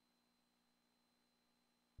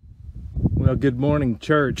Well, good morning,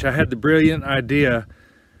 church. I had the brilliant idea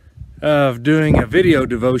of doing a video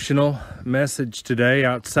devotional message today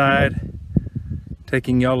outside,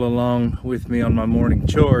 taking y'all along with me on my morning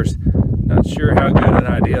chores. Not sure how good an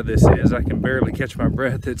idea this is. I can barely catch my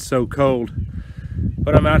breath. It's so cold.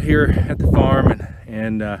 But I'm out here at the farm,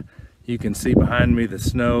 and you can see behind me the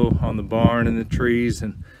snow on the barn and the trees.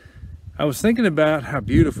 And I was thinking about how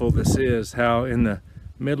beautiful this is, how in the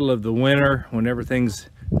middle of the winter, when everything's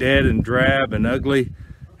dead and drab and ugly,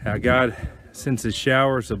 how God sends his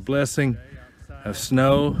showers of blessing, of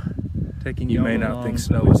snow. You may not think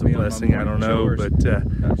snow is a blessing, I don't know, but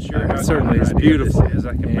it certainly is beautiful.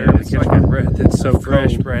 I can barely catch my breath. It's so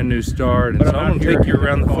fresh, brand new start. And so I'm going to take you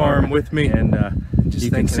around the farm with me, and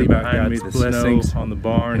you can see behind me the blessings on the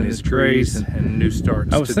barn and his grace and new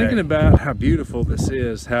starts. I was thinking about how beautiful this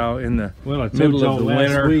is, how in the middle of the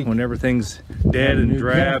winter, when everything's dead and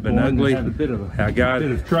drab and ugly, how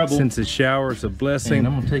God sends his showers of blessing,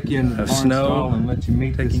 of snow.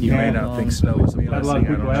 You may not think snow is a blessing,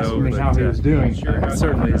 I don't know, but he was doing. It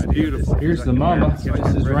certainly is beautiful. Here's the mama.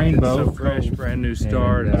 This is Rainbow. So fresh, brand new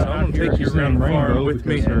start. So I'm going to take you around the farm with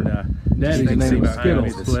me, and Daddy's name was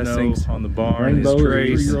Skittles. The blessings on the barn, Rainbow his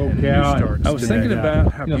grace, is a 3-year-old and cow. new starts. I was thinking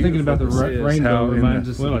about how thinking about the rainbow reminds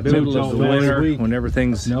us in of the middle of the winter, when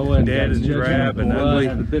everything's dead and drab and ugly,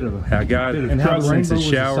 how God sends his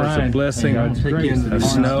showers of blessing, of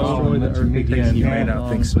snow. You may not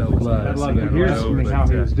think snow is a blessing, I don't know, how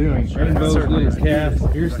he was doing. Rainbow's little calf.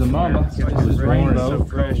 Here's the mama. This is Rainbow.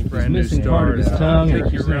 He's missing part of his tongue. And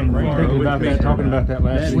thinking about that, talking about that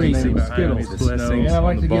last week. Skittles. And I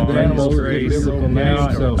like to give the animals a good biblical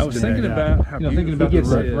name. So I was thinking about how thinking about the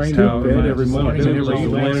rainbow bed every morning, every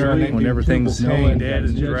winter, when everything's dead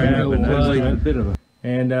and drab and ugly.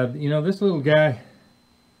 And this little guy,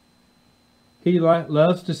 he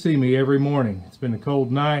loves to see me every morning. It's been a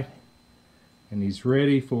cold night, and he's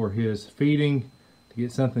ready for his feeding to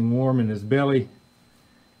get something warm in his belly.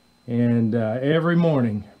 And every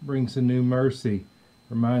morning brings a new mercy,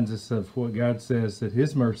 reminds us of what God says, that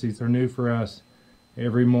his mercies are new for us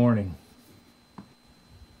every morning.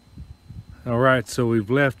 All right, so we've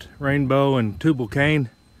left Rainbow and Tubal Cain.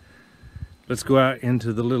 Let's go out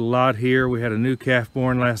into the little lot here. We had a new calf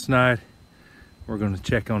born last night. We're going to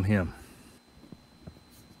check on him.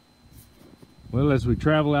 Well, as we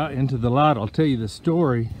travel out into the lot, I'll tell you the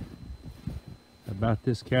story about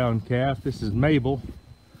this cow and calf. This is Mabel.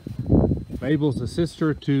 Mabel's the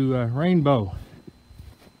sister to Rainbow.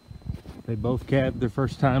 They both calved their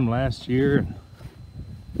first time last year, and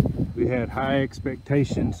we had high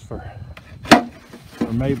expectations for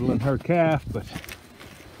Mabel and her calf, but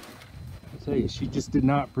I tell you, she just did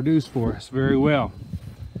not produce for us very well.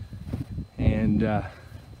 And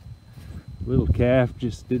little calf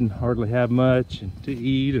just didn't hardly have much to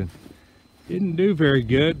eat and didn't do very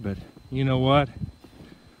good. But you know what?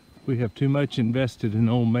 We have too much invested in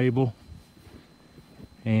old Mabel,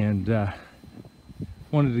 and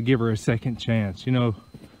wanted to give her a second chance. You know,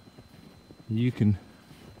 you can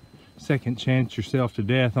second chance yourself to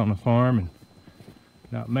death on a farm and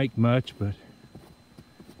not make much, but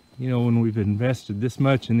you know, when we've invested this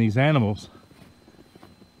much in these animals,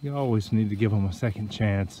 you always need to give them a second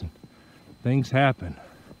chance. And things happen.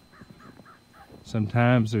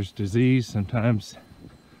 Sometimes there's disease, sometimes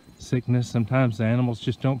sickness, sometimes the animals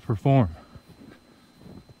just don't perform,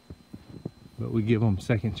 but we give them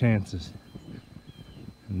second chances.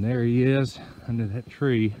 And there he is under that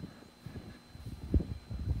tree.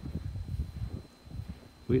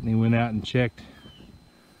 Whitney went out and checked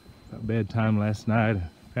about bedtime last night and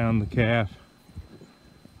found the calf.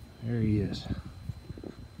 There he is,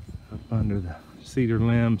 up under the cedar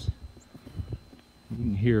limbs. You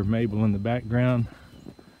can hear Mabel in the background.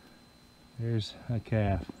 There's a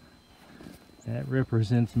calf. That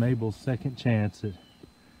represents Mabel's second chance at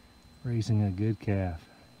raising a good calf.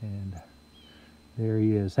 And there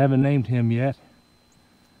he is. Haven't named him yet,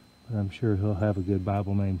 but I'm sure he'll have a good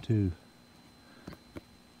Bible name too.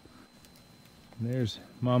 And there's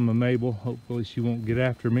Mama Mabel. Hopefully she won't get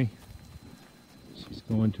after me. She's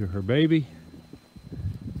going to her baby,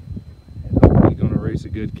 and hopefully going to raise a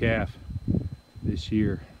good calf this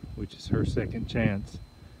year, which is her second chance.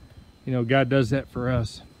 You know, God does that for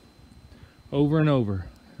us over and over,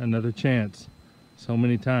 another chance, so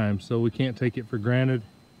many times, so we can't take it for granted.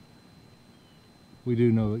 We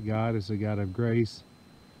do know that God is a God of grace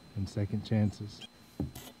and second chances.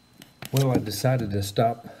 Well, I decided to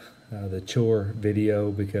stop the chore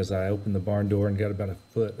video because I opened the barn door and got about a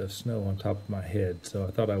foot of snow on top of my head. So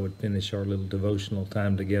I thought I would finish our little devotional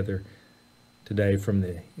time together today from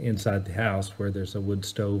the inside the house where there's a wood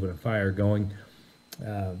stove and a fire going.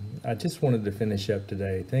 I just wanted to finish up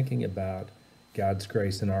today thinking about God's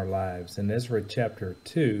grace in our lives. In Ezra chapter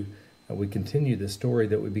 2, we continue the story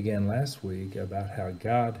that we began last week about how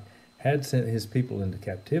God had sent his people into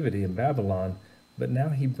captivity in Babylon, but now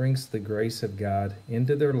he brings the grace of God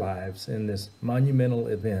into their lives in this monumental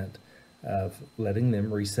event of letting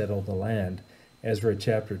them resettle the land. Ezra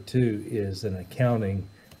chapter 2 is an accounting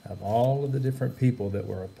of all of the different people that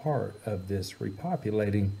were a part of this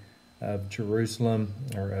repopulating of Jerusalem,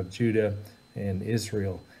 or of Judah and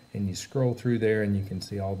Israel. And you scroll through there and you can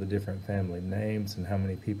see all the different family names and how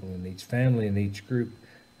many people in each family and each group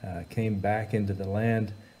came back into the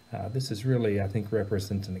land. This is really, I think,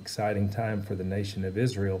 represents an exciting time for the nation of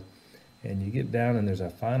Israel. And you get down and there's a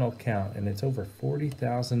final count, and it's over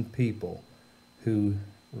 40,000 people who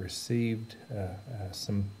received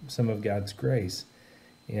some of God's grace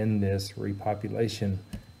in this repopulation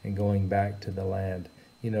and going back to the land.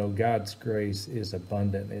 You know, God's grace is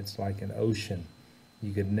abundant. It's like an ocean.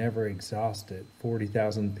 You could never exhaust it.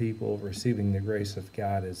 40,000 people receiving the grace of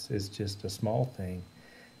God is just a small thing.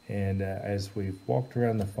 And as we've walked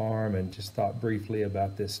around the farm and just thought briefly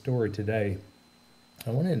about this story today,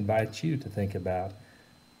 I want to invite you to think about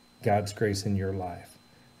God's grace in your life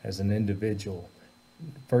as an individual.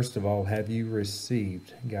 First of all, have you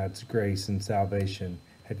received God's grace and salvation?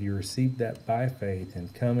 Have you received that by faith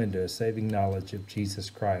and come into a saving knowledge of Jesus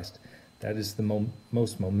Christ? That is the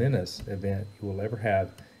most momentous event you will ever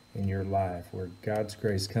have in your life, where God's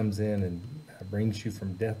grace comes in and brings you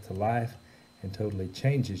from death to life and totally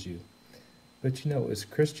changes you. But you know, as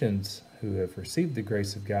Christians who have received the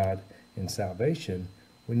grace of God in salvation,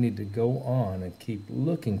 we need to go on and keep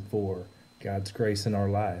looking for God's grace in our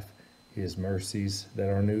life, his mercies that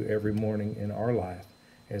are new every morning in our life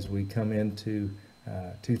as we come into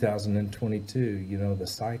 2022. You know, the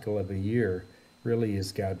cycle of a year really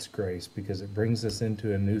is God's grace, because it brings us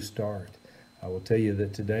into a new start. I will tell you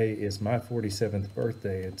that today is my 47th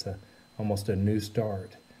birthday. It's almost a new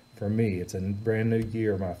start for me. It's a brand new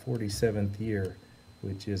year, my 47th year,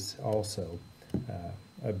 which is also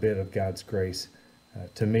a bit of God's grace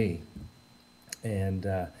to me. And,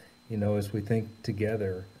 you know, as we think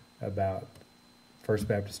together about First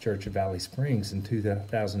Baptist Church of Valley Springs in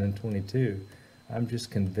 2022, I'm just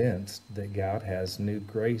convinced that God has new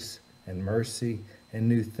grace and mercy and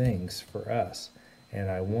new things for us. And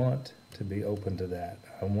I want to be open to that.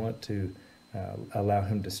 I want to allow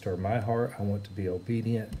him to stir my heart. I want to be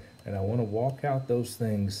obedient. And I want to walk out those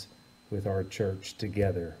things with our church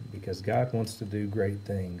together, because God wants to do great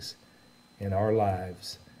things in our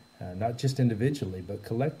lives, not just individually, but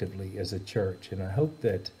collectively as a church. And I hope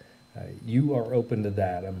that you are open to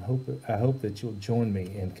that. I hope that you'll join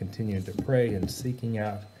me in continuing to pray and seeking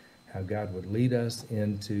out how God would lead us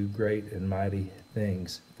into great and mighty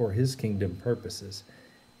things for his kingdom purposes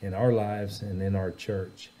in our lives and in our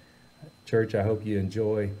church. Church, I hope you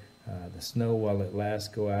enjoy the snow while it lasts.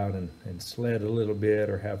 Go out and sled a little bit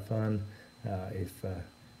or have fun. If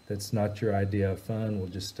that's not your idea of fun, we'll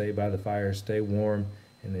just stay by the fire, stay warm,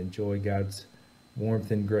 and enjoy God's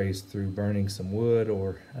warmth and grace through burning some wood,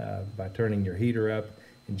 or by turning your heater up.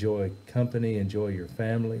 Enjoy company, enjoy your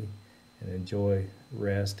family, and enjoy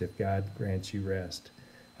rest if God grants you rest.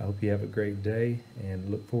 I hope you have a great day, and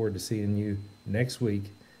look forward to seeing you next week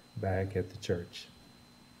back at the church.